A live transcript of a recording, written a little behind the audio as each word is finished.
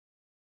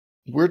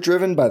We're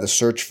driven by the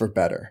search for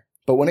better.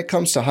 But when it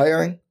comes to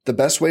hiring, the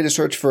best way to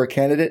search for a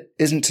candidate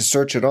isn't to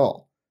search at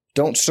all.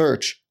 Don't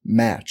search,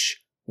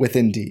 match with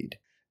Indeed.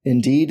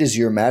 Indeed is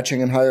your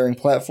matching and hiring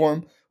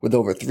platform with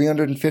over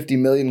 350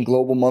 million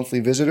global monthly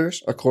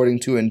visitors,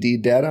 according to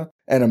Indeed data,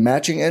 and a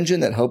matching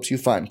engine that helps you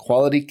find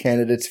quality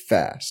candidates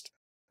fast.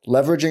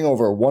 Leveraging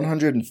over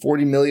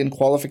 140 million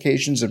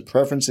qualifications and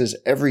preferences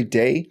every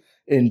day,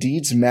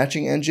 Indeed's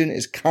matching engine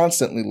is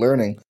constantly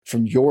learning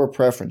from your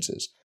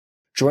preferences.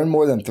 Join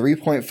more than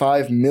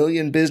 3.5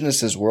 million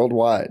businesses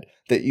worldwide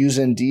that use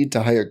Indeed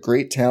to hire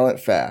great talent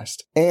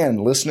fast.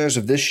 And listeners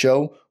of this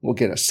show will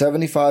get a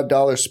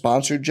 $75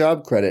 sponsored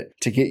job credit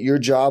to get your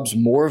jobs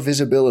more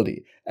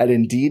visibility at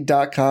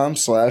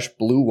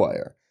Indeed.com/Blue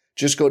Wire.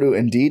 Just go to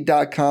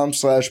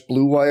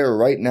Indeed.com/Blue Wire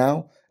right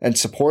now and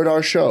support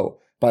our show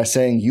by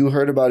saying you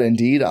heard about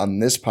Indeed on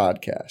this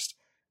podcast.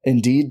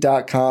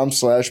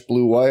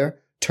 Indeed.com/Blue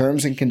Wire.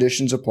 Terms and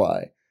conditions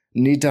apply.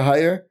 Need to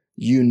hire?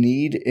 You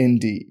need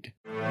Indeed.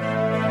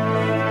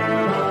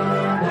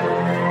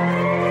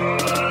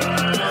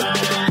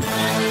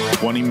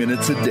 "20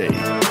 minutes a day,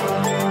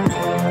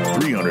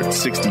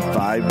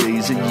 365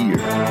 days a year."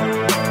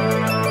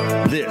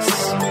 This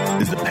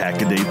is the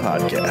Pack-A-Day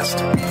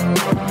Podcast.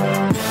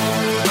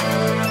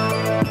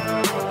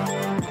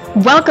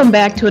 Welcome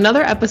back to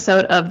another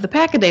episode of the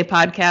Pack-A-Day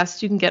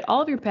Podcast. You can get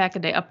all of your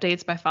Pack-A-Day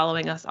updates by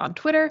following us on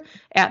Twitter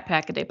at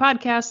Pack-A-Day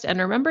Podcast. And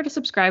remember to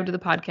subscribe to the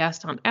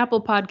podcast on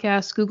Apple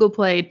Podcasts, Google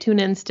Play,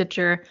 TuneIn,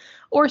 Stitcher,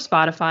 or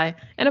Spotify.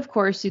 And of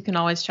course, you can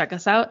always check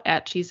us out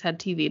at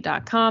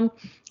cheeseheadtv.com.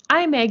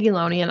 I'm Maggie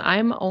Loney, and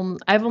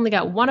I've only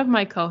got one of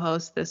my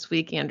co-hosts this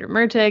week, Andrew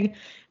Mertig.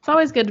 It's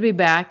always good to be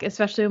back,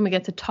 especially when we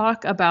get to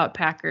talk about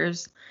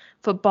Packers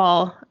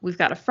football. We've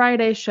got a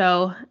Friday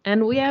show,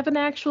 and we have an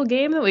actual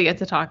game that we get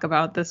to talk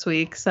about this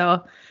week.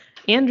 So,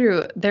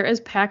 Andrew, there is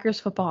Packers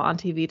football on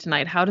TV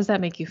tonight. How does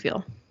that make you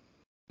feel?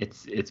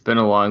 It's been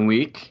a long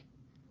week.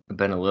 I've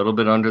been a little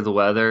bit under the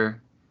weather.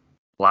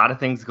 A lot of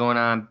things going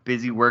on.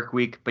 Busy work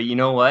week. But you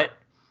know what?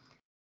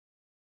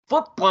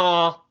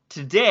 Football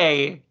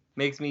today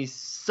makes me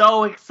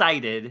so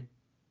excited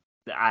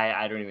that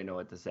I don't even know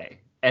what to say.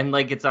 And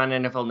it's on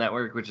NFL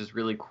Network, which is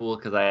really cool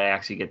because I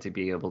actually get to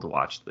be able to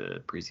watch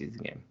the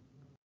preseason game.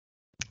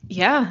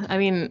 Yeah, I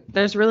mean,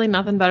 there's really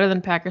nothing better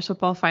than Packers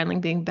football finally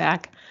being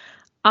back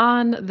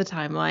on the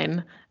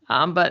timeline.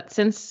 But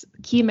since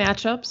key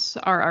matchups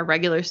are our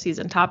regular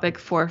season topic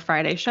for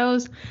Friday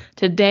shows,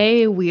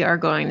 today we are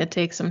going to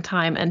take some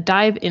time and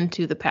dive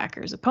into the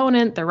Packers'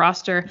 opponent, the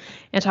roster,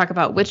 and talk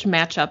about which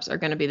matchups are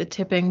going to be the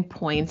tipping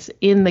points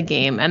in the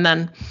game. And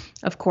then,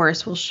 of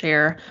course, we'll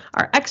share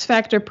our X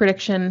Factor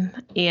prediction.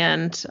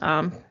 And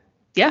so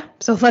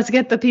let's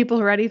get the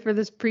people ready for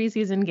this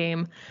preseason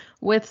game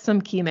with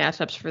some key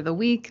matchups for the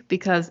week,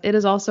 because it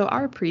is also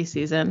our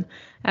preseason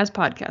as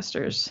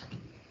podcasters.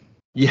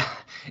 Yeah,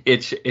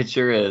 it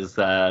sure is.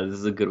 This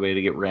is a good way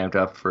to get ramped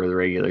up for the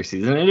regular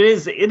season. It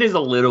is a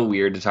little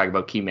weird to talk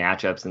about key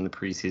matchups in the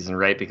preseason,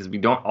 right? Because we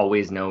don't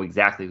always know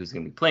exactly who's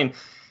going to be playing,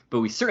 but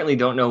we certainly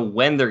don't know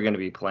when they're going to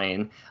be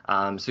playing.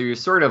 So you're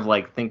sort of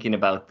thinking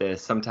about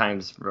this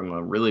sometimes from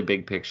a really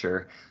big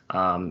picture.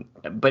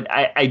 But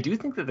I do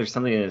think that there's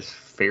something that's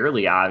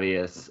fairly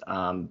obvious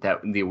that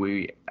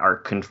we are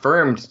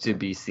confirmed to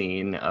be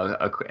seeing,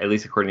 at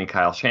least according to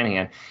Kyle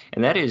Shanahan,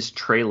 and that is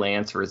Trey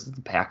Lance versus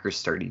the Packers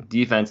starting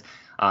defense.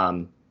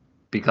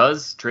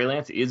 Because Trey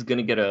Lance is going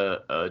to get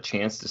a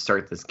chance to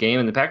start this game,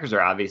 and the Packers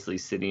are obviously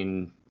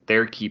sitting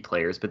their key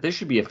players, but this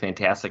should be a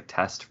fantastic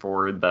test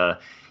for the,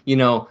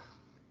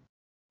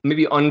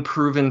 maybe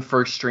unproven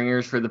first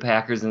stringers for the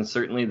Packers, and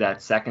certainly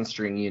that second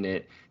string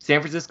unit.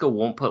 San Francisco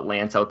won't put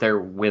Lance out there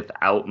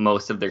without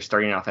most of their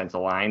starting offensive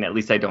line. At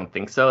least I don't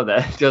think so.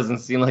 That doesn't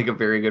seem like a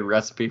very good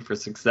recipe for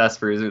success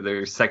for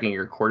their second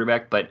year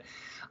quarterback, but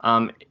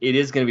it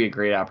is going to be a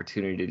great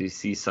opportunity to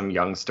see some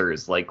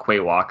youngsters like Quay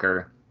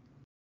Walker,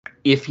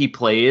 if he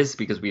plays,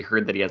 because we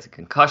heard that he has a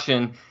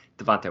concussion,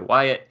 Devontae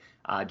Wyatt,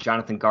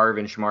 Jonathan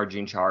Garvin, Shamar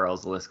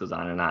Jean-Charles, the list goes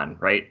on and on,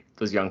 right?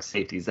 Those young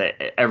safeties,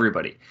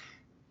 everybody.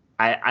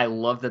 I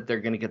love that they're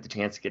going to get the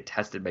chance to get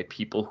tested by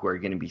people who are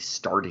going to be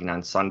starting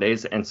on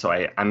Sundays. And so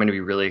I'm going to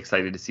be really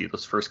excited to see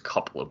those first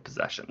couple of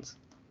possessions.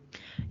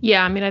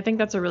 Yeah, I mean, I think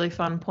that's a really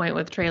fun point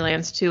with Trey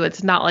Lance, too.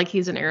 It's not like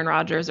he's an Aaron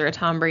Rodgers or a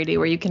Tom Brady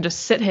where you can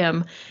just sit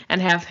him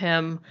and have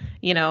him,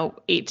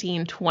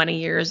 18, 20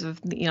 years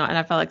of,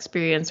 NFL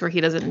experience where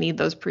he doesn't need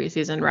those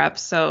preseason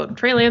reps. So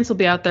Trey Lance will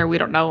be out there. We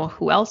don't know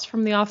who else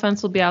from the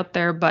offense will be out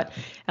there, but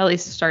at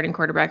least a starting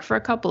quarterback for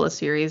a couple of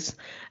series.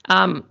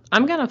 I'm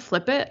going to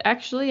flip it,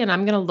 actually, and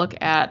I'm going to look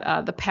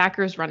at the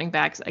Packers running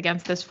backs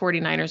against this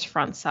 49ers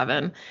front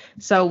seven.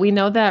 So we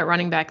know that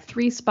running back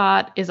 3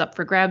 spot is up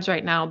for grabs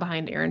right now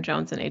behind Aaron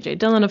Jones and A.J.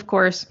 Dillon, of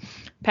course.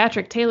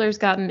 Patrick Taylor's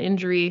got an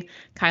injury.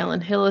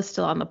 Kylan Hill is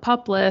still on the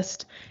PUP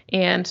list.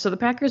 And so the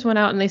Packers went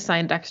out and they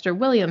signed Dexter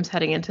Williams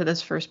heading into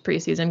this first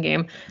preseason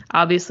game.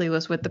 Obviously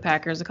was with the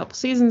Packers a couple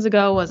seasons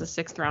ago, was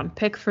a 6th-round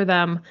pick for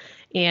them.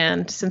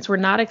 And since we're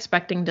not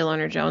expecting Dillon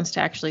or Jones to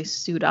actually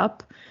suit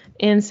up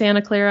in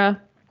Santa Clara,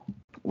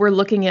 we're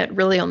looking at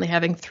really only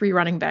having 3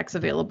 running backs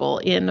available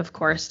in, of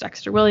course,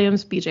 Dexter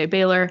Williams, BJ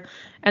Baylor,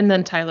 and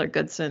then Tyler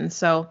Goodson.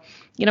 So,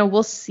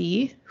 we'll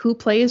see who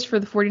plays for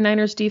the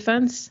 49ers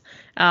defense.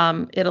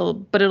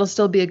 It'll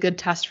still be a good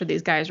test for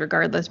these guys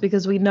regardless,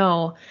 because we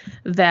know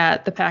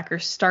that the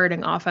Packers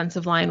starting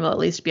offensive line will at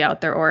least be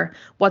out there, or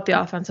what the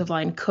offensive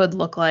line could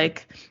look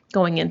like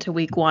going into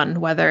week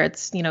 1, whether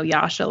it's,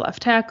 Yasha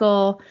left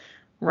tackle,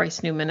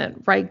 Royce Newman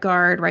at right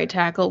guard, right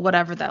tackle,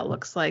 whatever that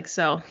looks like.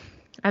 So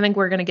I think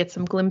we're going to get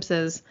some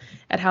glimpses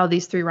at how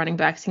these 3 running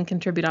backs can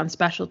contribute on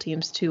special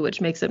teams too,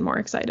 which makes it more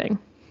exciting.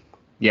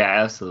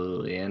 Yeah,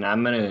 absolutely. And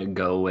I'm going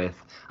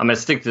to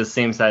stick to the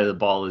same side of the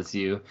ball as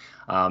you,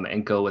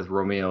 and go with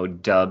Romeo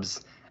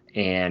Doubs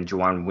and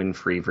Juwan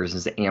Winfrey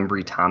versus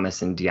Ambry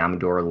Thomas and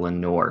Diamador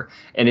Lenore.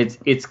 And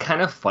it's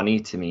kind of funny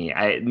to me.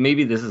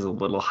 Maybe this is a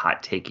little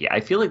hot takey. I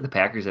feel like the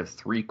Packers have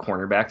 3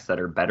 cornerbacks that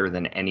are better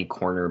than any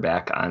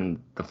cornerback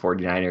on the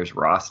 49ers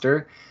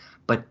roster.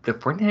 But the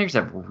 49ers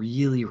have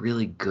really,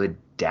 really good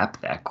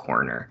depth at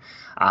corner.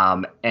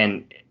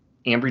 And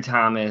Ambry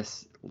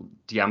Thomas,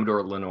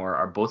 Diamador Lenore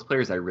are both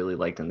players I really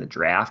liked in the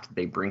draft.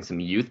 They bring some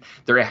youth.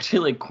 They're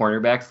actually like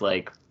cornerbacks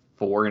like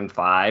 4 and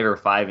 5 or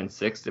 5 and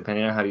 6,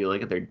 depending on how you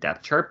look at their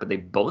depth chart, but they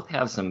both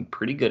have some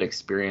pretty good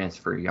experience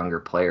for younger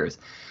players.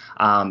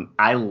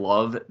 I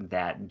love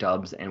that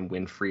Doubs and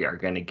Winfrey are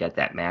going to get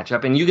that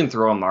matchup, and you can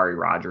throw Amari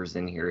Rodgers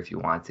in here if you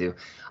want to.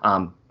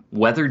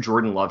 Whether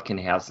Jordan Love can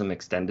have some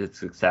extended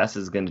success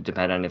is going to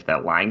depend on if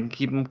that line can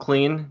keep him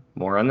clean.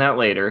 More on that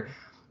later.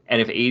 And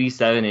if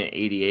 87 and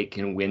 88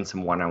 can win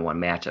some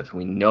one-on-one matchups.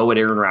 We know what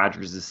Aaron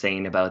Rodgers is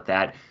saying about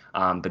that,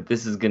 but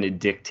this is going to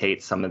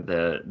dictate some of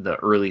the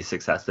early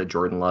success that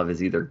Jordan Love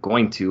is either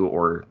going to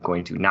or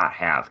going to not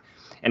have.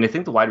 And I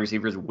think the wide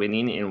receivers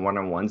winning in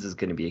one-on-ones is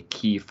going to be a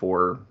key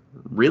for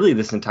really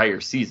this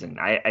entire season.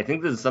 I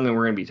think this is something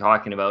we're going to be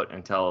talking about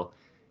until,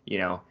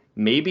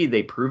 maybe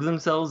they prove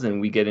themselves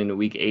and we get into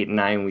week 8 and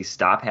 9 and we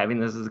stop having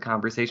this as a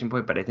conversation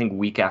point. But I think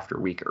week after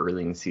week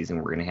early in the season,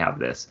 we're going to have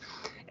this.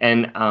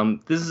 And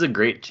this is a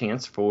great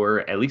chance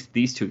for at least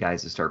these 2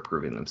 guys to start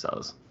proving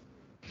themselves.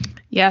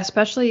 Yeah,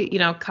 especially,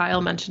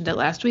 Kyle mentioned it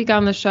last week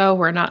on the show.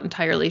 We're not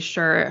entirely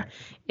sure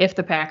if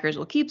the Packers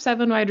will keep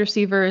 7 wide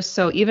receivers.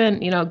 So even,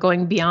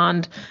 going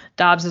beyond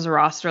Dobbs as a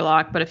roster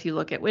lock, but if you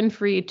look at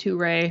Winfrey,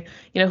 Toure,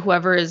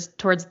 whoever is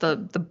towards the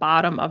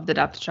bottom of the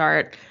depth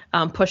chart,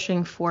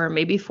 pushing for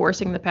maybe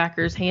forcing the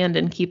Packers' hand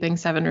and keeping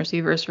 7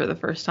 receivers for the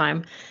first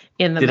time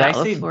in the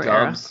Battle of Florida. Did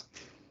I say Dobbs?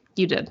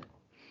 You did.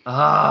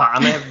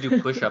 I'm going to have to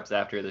do push-ups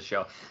after the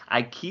show.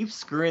 I keep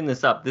screwing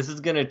this up. This is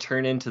going to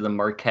turn into the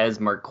Marquez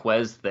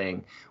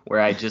thing where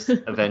I just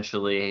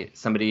eventually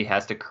somebody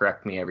has to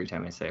correct me every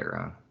time I say it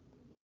wrong.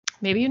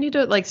 Maybe you need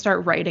to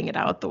start writing it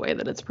out the way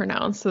that it's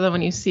pronounced so that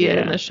when you see it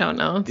in the show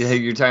notes. Yeah,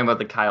 you're talking about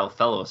the Kyle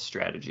Fellows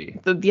strategy.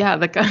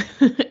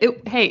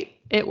 Hey,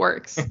 it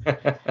works.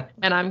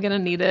 And I'm going to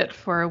need it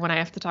for when I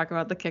have to talk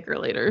about the kicker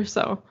later.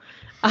 So,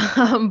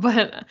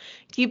 but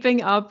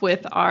keeping up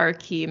with our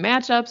key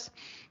matchups,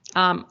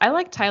 I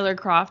like Tyler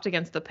Kroft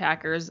against the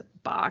Packers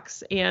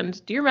box.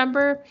 And do you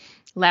remember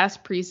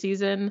last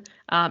preseason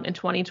in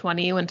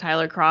 2020 when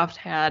Tyler Kroft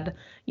had,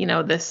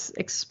 this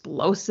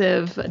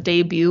explosive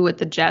debut with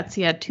the Jets?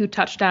 He had 2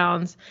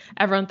 touchdowns.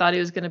 Everyone thought he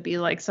was going to be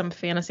like some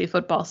fantasy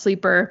football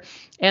sleeper.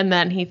 And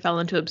then he fell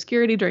into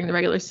obscurity during the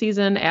regular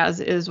season, as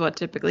is what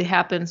typically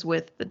happens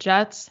with the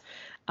Jets.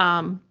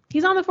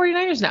 He's on the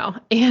 49ers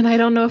now, and I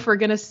don't know if we're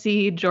going to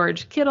see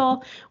George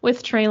Kittle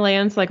with Trey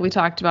Lance like we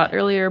talked about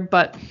earlier,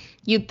 but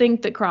you'd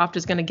think that Kroft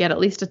is going to get at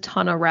least a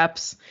ton of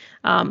reps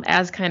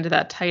as kind of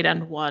that tight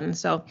end 1.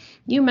 So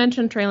you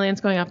mentioned Trey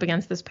Lance going up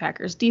against this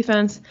Packers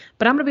defense,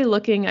 but I'm going to be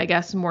looking, I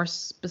guess, more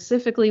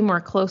specifically,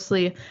 more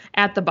closely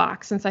at the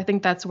box, since I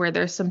think that's where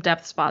there's some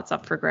depth spots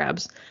up for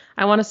grabs.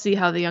 I want to see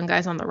how the young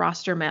guys on the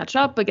roster match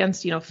up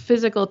against,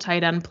 physical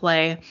tight end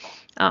play.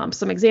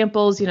 Some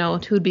examples,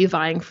 who'd be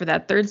vying for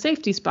that 3rd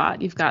safety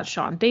spot. You've got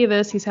Sean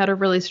Davis. He's had a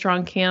really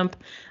strong camp.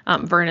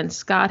 Vernon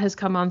Scott has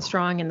come on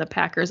strong, and the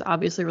Packers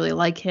obviously really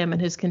like him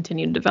and his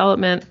continued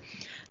development.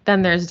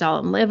 Then there's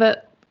Dallin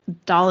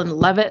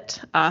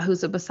Levitt,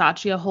 who's a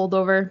Bisaccia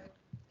holdover.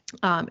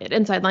 At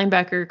inside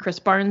linebacker, Chris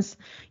Barnes,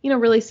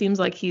 really seems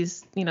like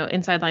he's,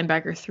 inside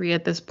linebacker 3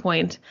 at this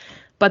point.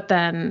 But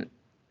then,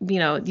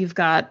 you've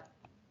got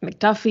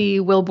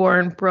McDuffie,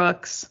 Wilborn,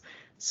 Brooks.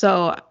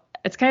 So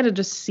it's kind of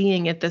just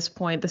seeing at this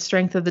point the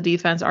strength of the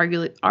defense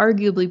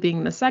arguably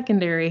being the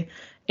secondary,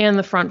 and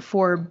the front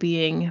 4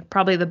 being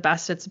probably the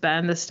best it's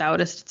been, the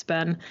stoutest it's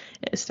been.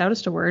 Is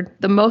stoutest a word?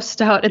 The most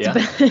stout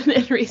it's been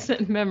in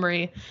recent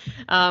memory.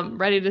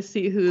 Ready to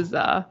see who's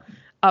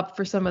up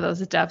for some of those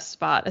depth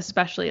spot,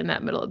 especially in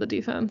that middle of the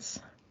defense.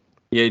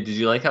 Yeah, did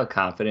you like how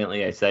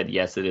confidently I said,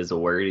 yes, it is a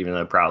word, even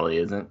though it probably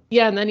isn't?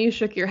 Yeah, and then you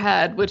shook your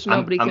head, which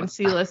nobody can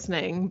see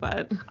listening,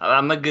 but...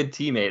 I'm a good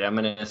teammate. I'm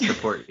going to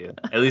support you,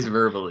 at least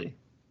verbally.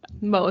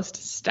 Most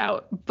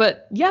stout.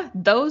 But yeah,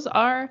 those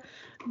are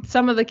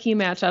some of the key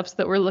matchups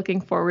that we're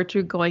looking forward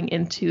to going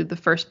into the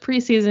first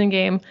preseason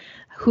game.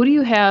 Who do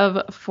you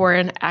have for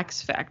an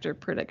X Factor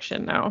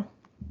prediction now?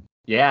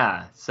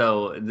 Yeah,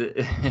 so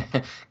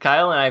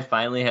Kyle and I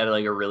finally had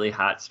like a really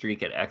hot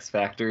streak at X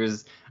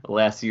Factors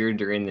last year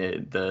during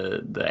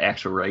the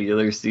actual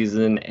regular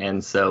season,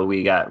 and so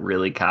we got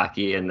really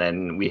cocky, and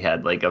then we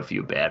had like a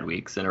few bad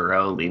weeks in a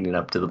row leading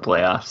up to the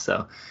playoffs.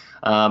 So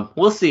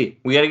we'll see.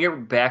 We got to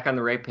get back on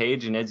the right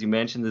page, and as you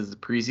mentioned, this is the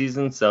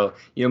preseason, so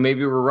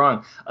maybe we're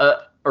wrong.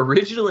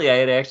 Originally, I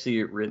had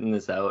actually written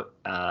this out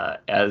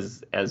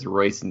as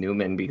Royce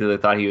Newman because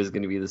I thought he was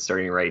going to be the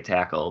starting right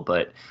tackle,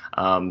 but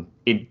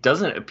it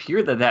doesn't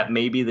appear that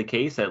may be the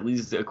case, at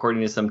least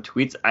according to some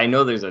tweets. I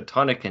know there's a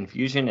ton of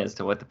confusion as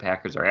to what the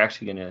Packers are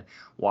actually going to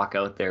walk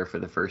out there for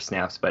the first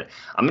snaps, but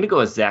I'm going to go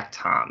with Zach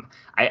Tom.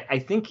 I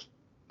think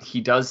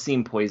he does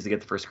seem poised to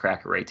get the first crack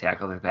at right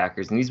tackle for the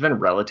Packers, and he's been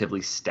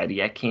relatively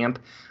steady at camp,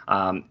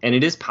 and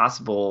it is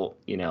possible,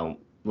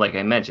 like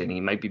I mentioned,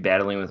 he might be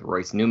battling with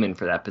Royce Newman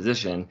for that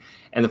position.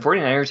 And the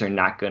 49ers are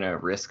not going to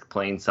risk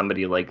playing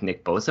somebody like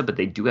Nick Bosa, but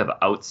they do have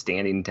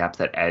outstanding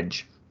depth at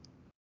edge.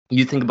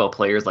 You think about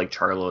players like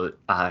Charles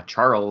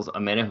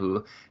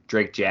Omenihu,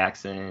 Drake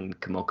Jackson,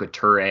 Kamoka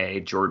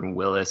Toure, Jordan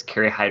Willis,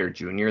 Kerry Hyder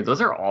Jr. Those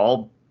are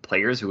all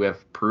players who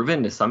have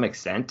proven to some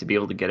extent to be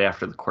able to get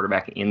after the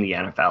quarterback in the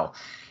NFL.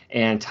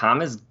 And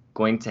Tom is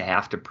going to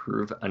have to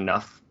prove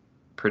enough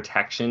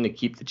protection to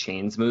keep the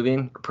chains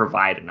moving,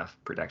 provide enough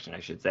protection, I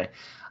should say.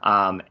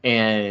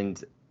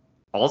 And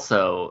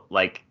also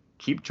like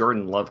keep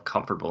Jordan Love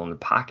comfortable in the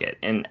pocket.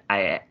 And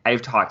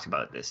I've talked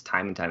about this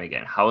time and time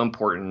again, how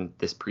important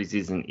this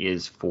preseason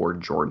is for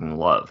Jordan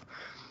Love.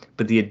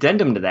 But the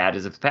addendum to that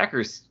is if the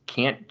Packers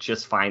can't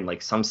just find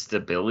like some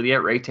stability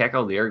at right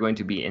tackle, they are going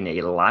to be in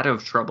a lot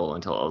of trouble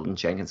until Elgton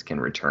Jenkins can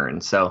return.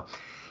 So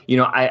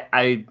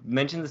I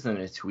mentioned this in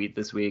a tweet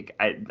this week.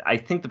 I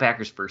think the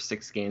Packers' first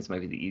 6 games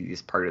might be the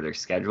easiest part of their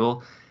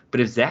schedule. But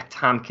if Zach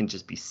Tom can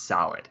just be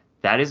solid,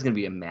 that is going to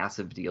be a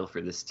massive deal for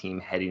this team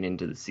heading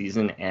into the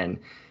season. And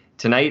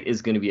tonight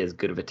is going to be as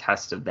good of a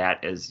test of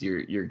that as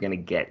you're going to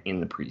get in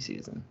the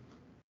preseason.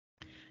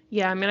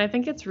 Yeah, I mean, I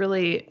think it's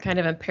really kind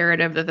of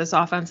imperative that this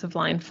offensive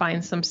line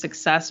finds some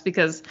success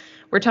because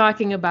we're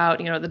talking about,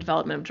 the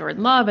development of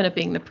Jordan Love and it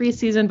being the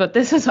preseason, but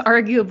this is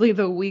arguably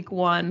the week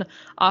 1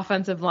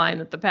 offensive line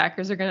that the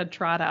Packers are going to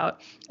trot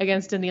out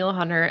against Danielle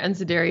Hunter and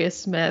Za'Darius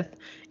Smith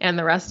and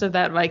the rest of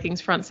that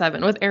Vikings front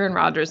 7 with Aaron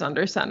Rodgers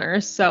under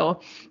center. So,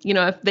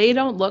 if they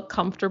don't look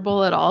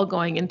comfortable at all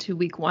going into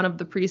week 1 of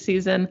the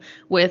preseason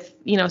with,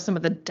 some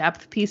of the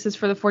depth pieces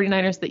for the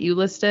 49ers that you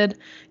listed,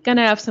 going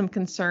to have some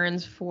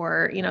concerns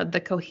for, the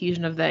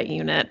cohesion of that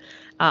unit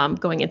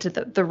going into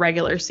the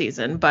regular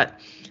season. But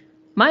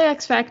my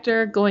X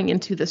factor going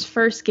into this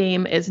first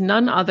game is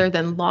none other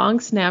than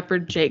long snapper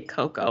Jake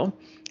Coco.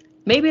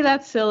 Maybe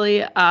that's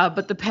silly,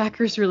 but the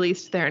Packers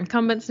released their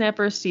incumbent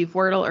snapper, Steve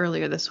Wirtle,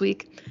 earlier this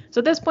week. So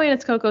at this point,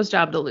 it's Coco's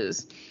job to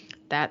lose.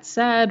 That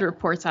said,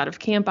 reports out of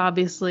camp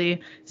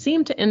obviously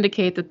seem to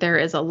indicate that there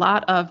is a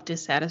lot of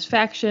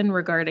dissatisfaction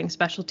regarding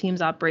special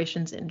teams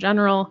operations in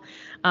general.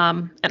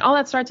 And all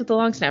that starts with the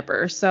long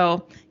snapper.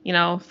 So,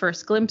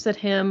 first glimpse at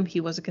him, he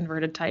was a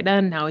converted tight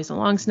end. Now he's a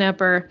long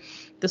snapper.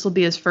 This will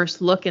be his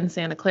first look in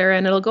Santa Clara,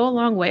 and it'll go a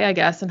long way, I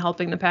guess, in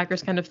helping the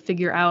Packers kind of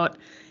figure out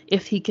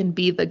if he can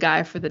be the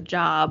guy for the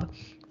job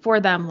for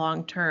them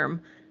long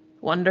term.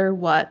 Wonder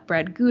what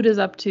Brad Good is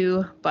up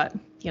to, but,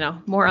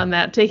 more on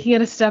that. Taking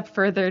it a step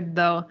further,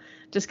 though,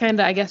 just kind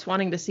of, I guess,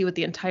 wanting to see what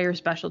the entire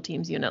special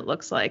teams unit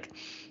looks like.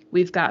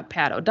 We've got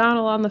Pat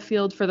O'Donnell on the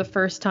field for the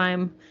first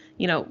time,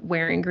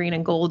 wearing green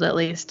and gold at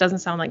least. Doesn't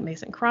sound like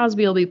Mason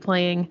Crosby will be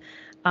playing.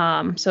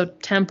 So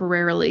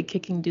temporarily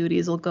kicking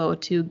duties will go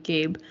to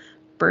Gabe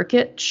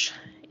Burkich.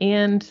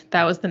 And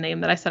that was the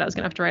name that I said I was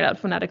going to have to write out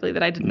phonetically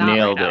that I did not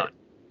write out.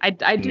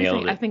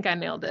 I think I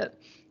nailed it.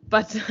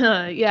 But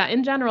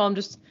in general, I'm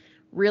just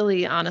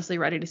really honestly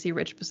ready to see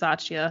Rich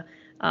Bisaccia,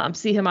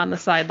 see him on the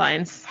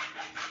sidelines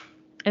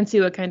and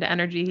see what kind of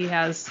energy he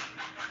has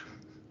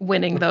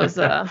winning those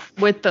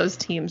with those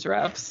teams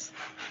refs.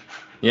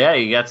 Yeah,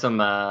 you got some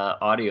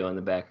audio in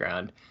the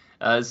background.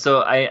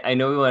 So I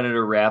know we wanted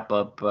to wrap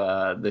up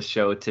the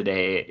show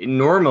today.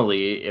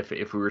 Normally, if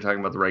we were talking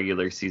about the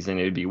regular season,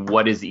 it would be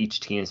what is each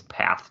team's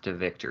path to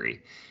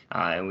victory?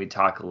 And we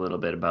talk a little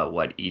bit about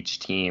what each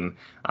team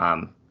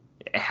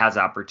has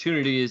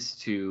opportunities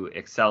to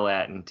excel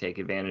at and take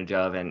advantage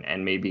of,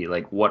 and maybe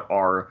like what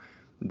are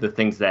the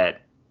things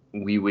that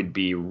we would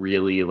be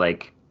really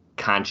like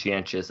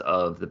conscientious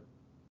of the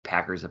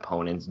Packers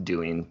opponents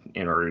doing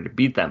in order to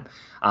beat them.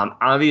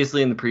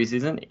 Obviously in the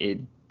preseason, it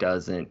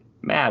doesn't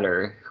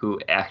matter who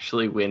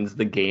actually wins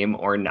the game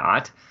or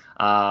not.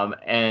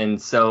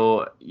 And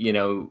so,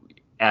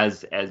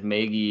 as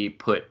Maggie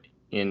put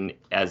in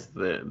as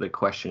the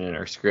question in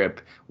our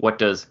script, what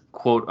does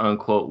quote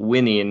unquote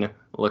winning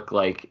look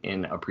like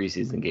in a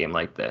preseason game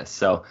like this?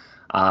 So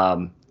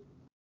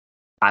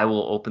I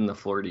will open the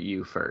floor to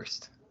you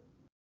first.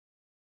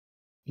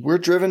 We're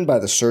driven by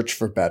the search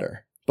for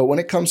better. But when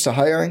it comes to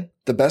hiring,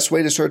 the best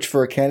way to search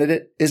for a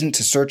candidate isn't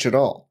to search at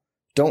all.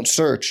 Don't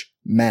search,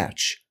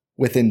 match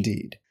with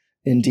Indeed.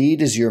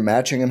 Indeed is your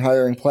matching and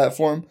hiring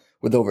platform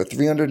With over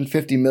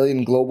 350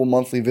 million global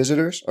monthly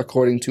visitors,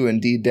 according to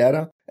Indeed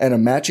data, and a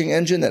matching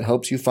engine that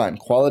helps you find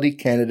quality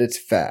candidates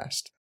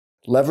fast.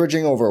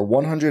 Leveraging over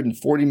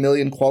 140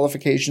 million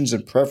qualifications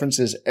and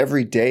preferences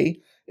every day,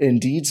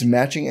 Indeed's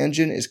matching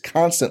engine is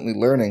constantly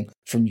learning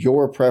from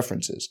your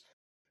preferences.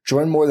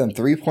 Join more than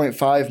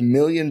 3.5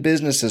 million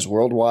businesses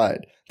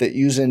worldwide that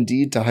use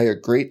Indeed to hire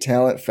great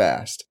talent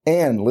fast.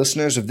 And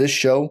listeners of this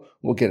show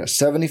will get a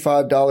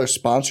 $75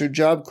 sponsored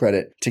job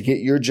credit to get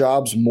your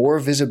jobs more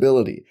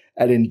visibility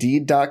at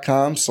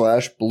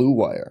Indeed.com/Blue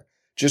Wire.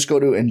 Just go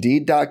to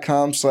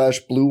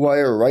Indeed.com/Blue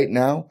Wire right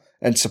now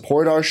and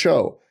support our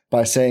show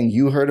by saying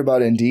you heard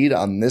about Indeed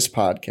on this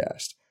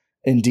podcast.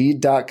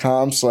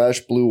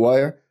 Indeed.com/Blue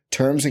Wire.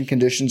 Terms and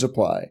conditions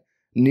apply.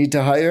 Need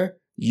to hire?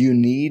 You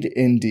need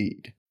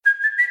Indeed.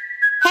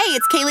 Hey,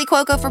 it's Kaylee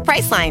Cuoco for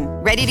Priceline.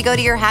 Ready to go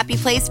to your happy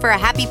place for a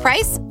happy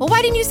price? Well,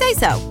 why didn't you say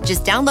so?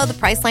 Just download the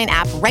Priceline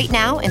app right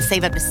now and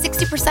save up to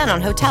 60%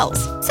 on hotels.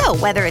 So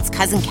whether it's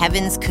Cousin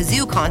Kevin's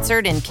Kazoo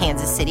Concert in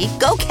Kansas City,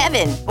 go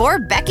Kevin, or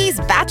Becky's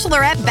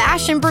Bachelorette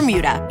Bash in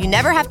Bermuda, you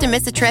never have to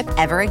miss a trip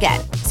ever again.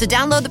 So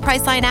download the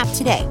Priceline app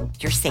today.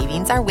 Your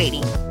savings are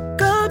waiting.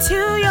 Go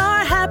to your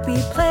happy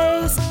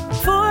place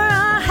for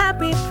a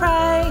happy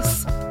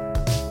price.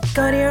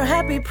 Go to your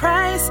happy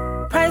price,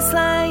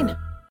 Priceline.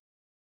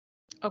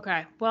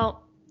 Okay,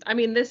 well, I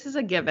mean, this is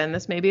a given.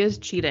 This maybe is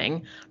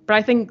cheating, but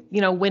I think,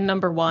 win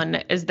number one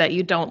is that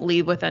you don't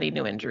leave with any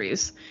new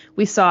injuries.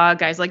 We saw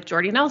guys like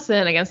Jordy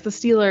Nelson against the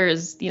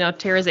Steelers,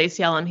 tear his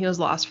ACL and he was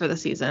lost for the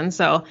season.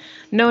 So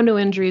no new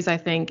injuries, I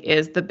think,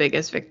 is the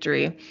biggest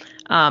victory.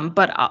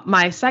 But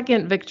my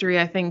second victory,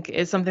 I think,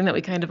 is something that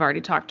we kind of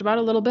already talked about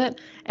a little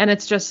bit. And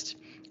it's just,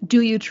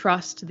 do you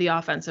trust the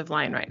offensive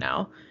line right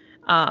now?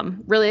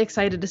 Really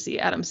excited to see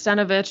Adam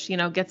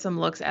Stenavich, get some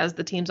looks as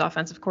the team's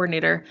offensive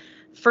coordinator.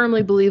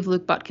 Firmly believe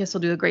Luke Butkus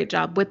will do a great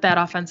job with that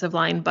offensive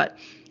line, but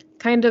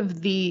kind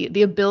of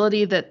the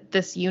ability that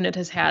this unit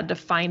has had to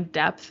find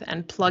depth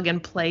and plug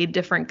and play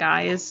different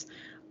guys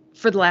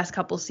for the last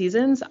couple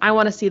seasons, I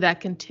want to see that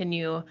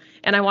continue,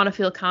 and I want to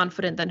feel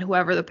confident that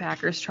whoever the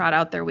Packers trot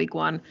out there week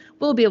one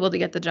will be able to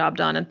get the job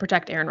done and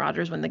protect Aaron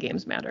Rodgers when the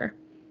games matter.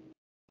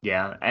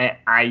 Yeah,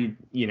 I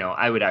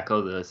would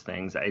echo those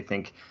things. I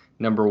think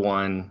number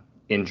one,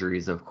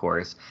 injuries, of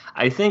course.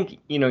 I think,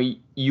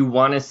 you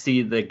want to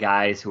see the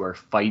guys who are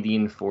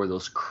fighting for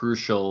those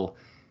crucial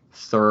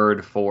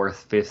third,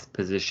 fourth, fifth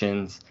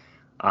positions,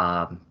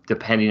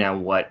 depending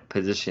on what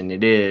position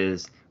it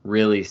is,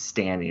 really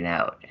standing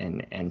out.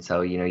 And so,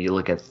 you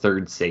look at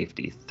third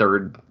safety,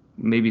 third,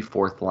 maybe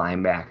fourth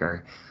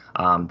linebacker,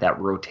 that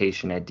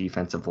rotation at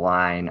defensive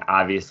line.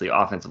 Obviously,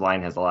 offensive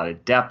line has a lot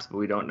of depth, but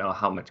we don't know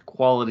how much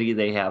quality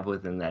they have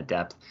within that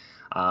depth.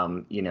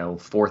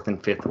 Fourth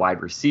and fifth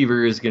wide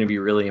receiver is going to be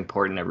really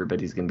important.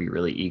 Everybody's going to be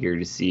really eager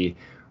to see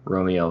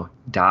Romeo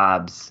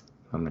Doubs.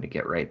 I'm going to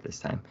get right this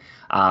time.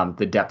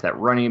 The depth at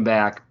running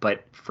back.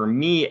 But for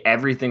me,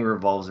 everything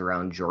revolves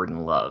around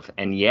Jordan Love.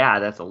 And yeah,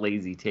 that's a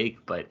lazy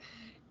take, but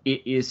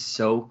it is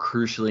so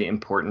crucially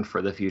important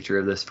for the future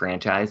of this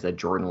franchise that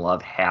Jordan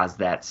Love has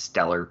that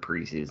stellar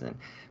preseason.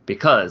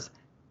 Because,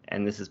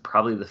 and this is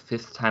probably the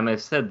fifth time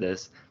I've said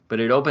this, but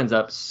it opens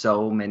up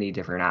so many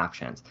different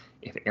options.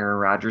 If Aaron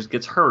Rodgers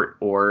gets hurt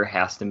or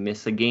has to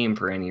miss a game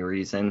for any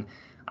reason,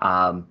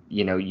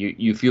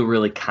 you feel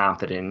really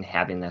confident in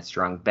having that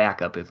strong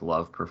backup if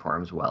Love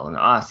performs well in the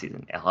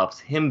offseason. It helps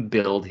him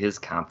build his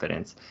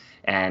confidence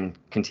and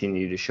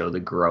continue to show the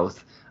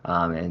growth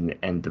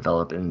and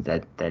development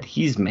that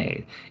he's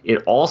made.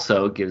 It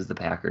also gives the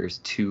Packers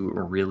two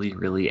really,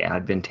 really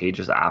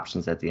advantageous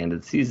options at the end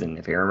of the season.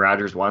 If Aaron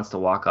Rodgers wants to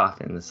walk off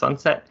in the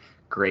sunset,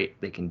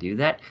 great, they can do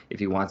that. If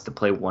he wants to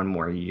play one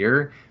more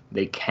year,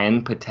 they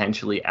can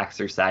potentially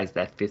exercise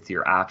that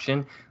fifth-year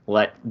option,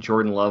 let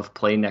Jordan Love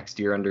play next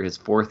year under his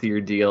fourth-year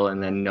deal,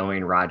 and then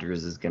knowing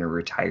Rodgers is going to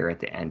retire at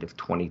the end of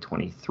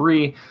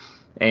 2023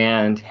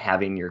 and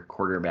having your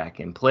quarterback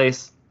in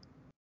place.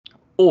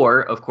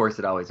 Or, of course,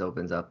 it always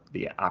opens up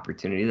the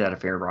opportunity that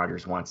if Aaron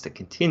Rodgers wants to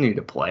continue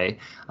to play,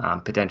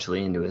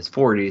 potentially into his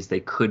 40s,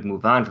 they could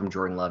move on from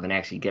Jordan Love and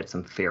actually get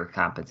some fair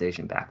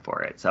compensation back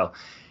for it. So,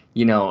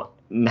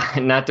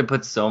 not to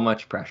put so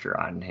much pressure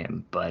on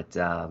him, but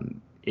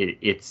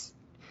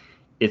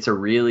it's a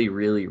really,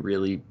 really,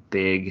 really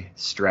big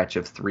stretch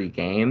of 3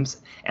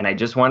 games. And I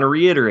just want to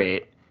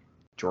reiterate,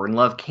 Jordan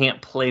Love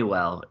can't play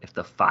well if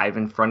the 5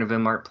 in front of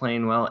him aren't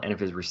playing well and if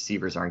his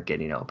receivers aren't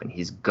getting open.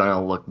 He's going to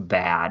look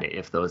bad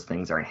if those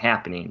things aren't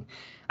happening.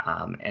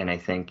 And I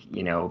think,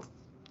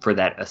 for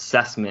that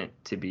assessment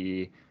to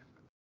be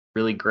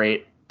really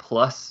great,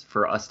 plus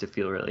for us to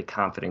feel really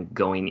confident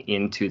going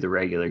into the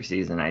regular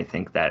season, I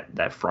think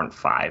that front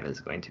 5 is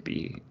going to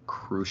be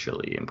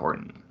crucially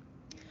important.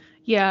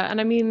 Yeah, and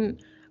I mean,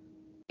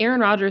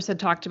 Aaron Rodgers had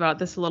talked about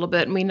this a little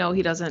bit, and we know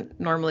he doesn't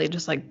normally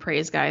just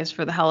praise guys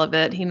for the hell of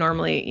it. He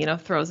normally,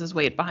 throws his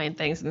weight behind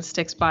things and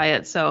sticks by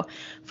it. So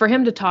for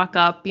him to talk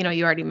up,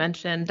 you already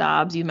mentioned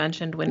Dobbs, you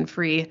mentioned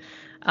Winfrey.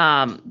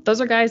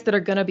 Those are guys that are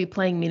going to be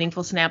playing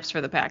meaningful snaps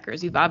for the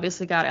Packers. You've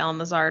obviously got Allen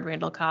Lazard,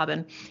 Randall Cobb,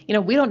 and,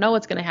 we don't know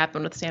what's going to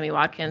happen with Sammy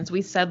Watkins.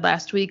 We said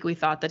last week we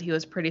thought that he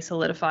was pretty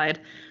solidified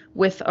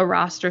with a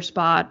roster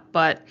spot,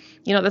 but,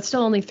 that's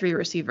still only 3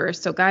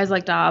 receivers. So guys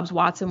like Dobbs,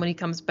 Watson when he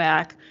comes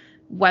back,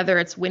 whether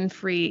it's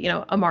Winfrey,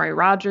 Amari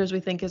Rodgers we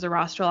think is a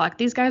roster lock.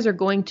 These guys are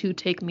going to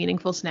take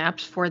meaningful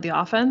snaps for the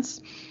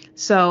offense.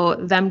 So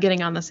them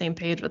getting on the same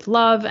page with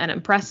Love and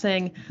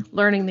impressing,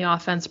 learning the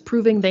offense,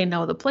 proving they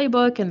know the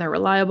playbook and they're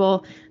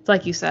reliable. It's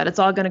like you said, it's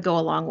all going to go a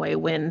long way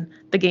when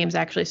the games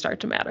actually start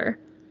to matter.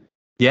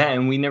 Yeah,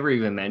 and we never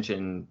even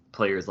mentioned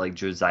players like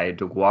Josiah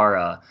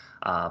DeGuara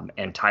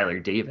and Tyler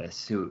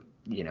Davis, who,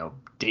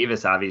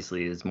 Davis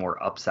obviously is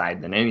more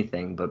upside than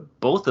anything, but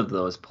both of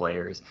those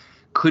players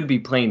could be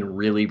playing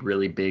really,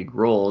 really big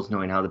roles,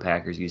 knowing how the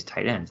Packers use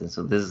tight ends. And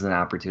so this is an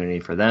opportunity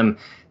for them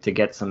to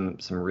get some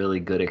really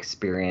good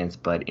experience,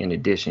 but in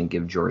addition,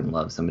 give Jordan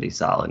Love somebody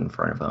solid in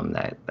front of him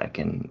that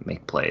can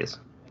make plays.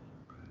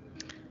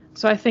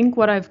 So I think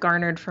what I've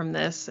garnered from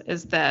this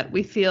is that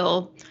we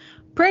feel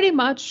pretty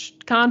much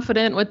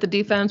confident with the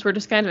defense. We're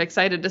just kind of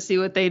excited to see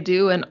what they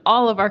do. And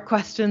all of our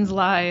questions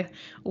lie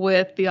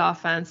with the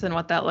offense and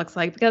what that looks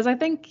like. Because I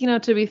think,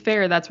 to be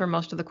fair, that's where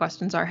most of the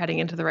questions are heading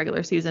into the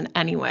regular season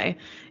anyway,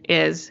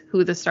 is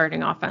who the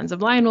starting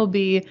offensive line will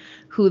be,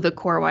 who the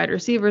core wide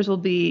receivers will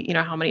be,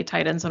 how many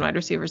tight ends and wide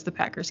receivers the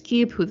Packers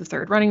keep, who the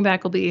third running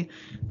back will be.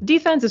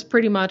 Defense is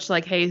pretty much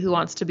like, hey, who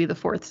wants to be the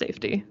fourth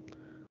safety?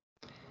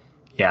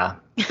 Yeah,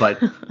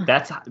 but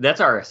that's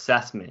our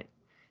assessment.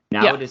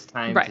 Now it is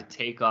time to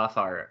take off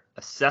our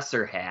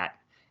assessor hat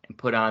and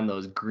put on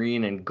those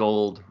green and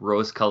gold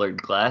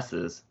rose-colored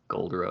glasses.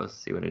 Gold rose,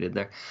 see what I did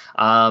there?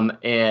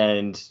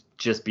 And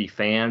just be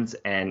fans.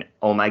 And,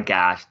 oh, my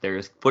gosh,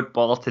 there's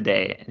football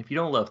today. And if you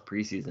don't love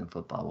preseason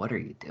football, what are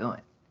you doing?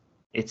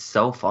 It's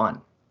so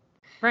fun.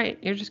 Right.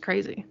 You're just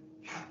crazy.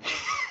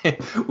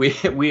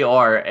 we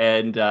are,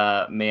 and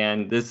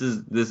man, this is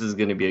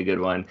going to be a good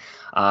one.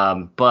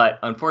 But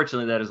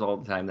unfortunately, that is all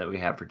the time that we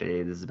have for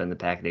today. This has been the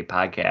Pack a Day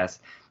Podcast.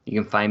 You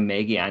can find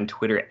Maggie on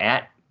Twitter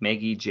at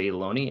Maggie J.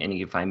 Loney, and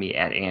you can find me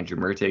at Andrew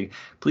Mertig.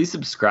 Please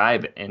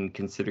subscribe and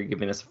consider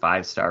giving us a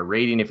 5-star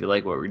rating if you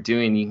like what we're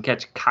doing. You can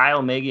catch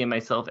Kyle, Maggie, and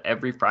myself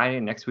every Friday.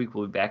 Next week,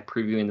 we'll be back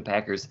previewing the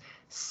Packers'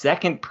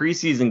 second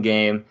preseason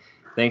game.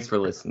 Thanks for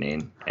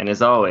listening. And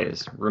as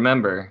always,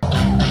 remember...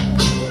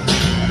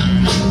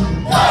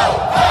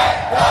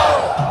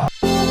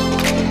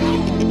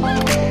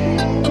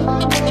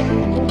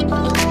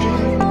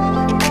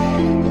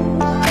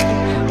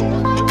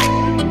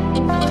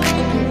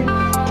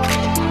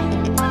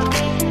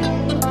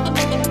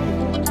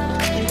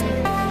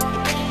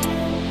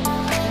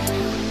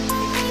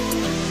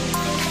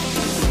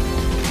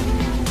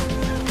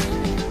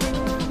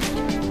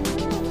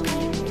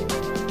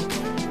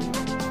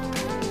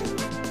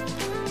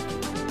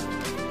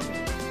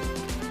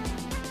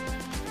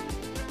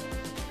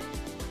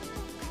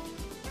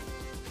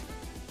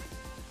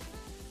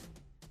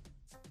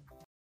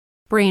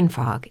 Brain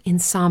fog,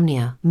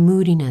 insomnia,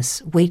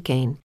 moodiness, weight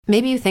gain.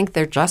 Maybe you think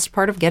they're just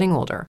part of getting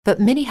older, but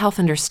MIDI Health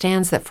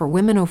understands that for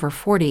women over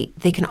 40,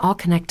 they can all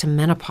connect to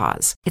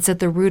menopause. It's at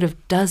the root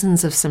of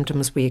dozens of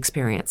symptoms we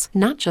experience,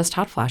 not just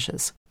hot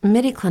flashes.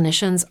 MIDI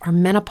clinicians are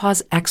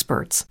menopause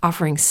experts,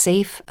 offering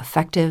safe,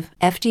 effective,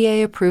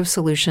 FDA-approved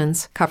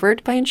solutions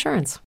covered by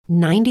insurance.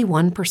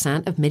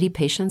 91% of MIDI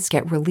patients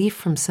get relief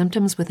from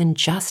symptoms within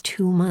just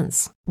 2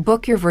 months.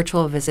 Book your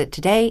virtual visit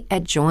today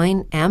at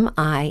joinmidi.com.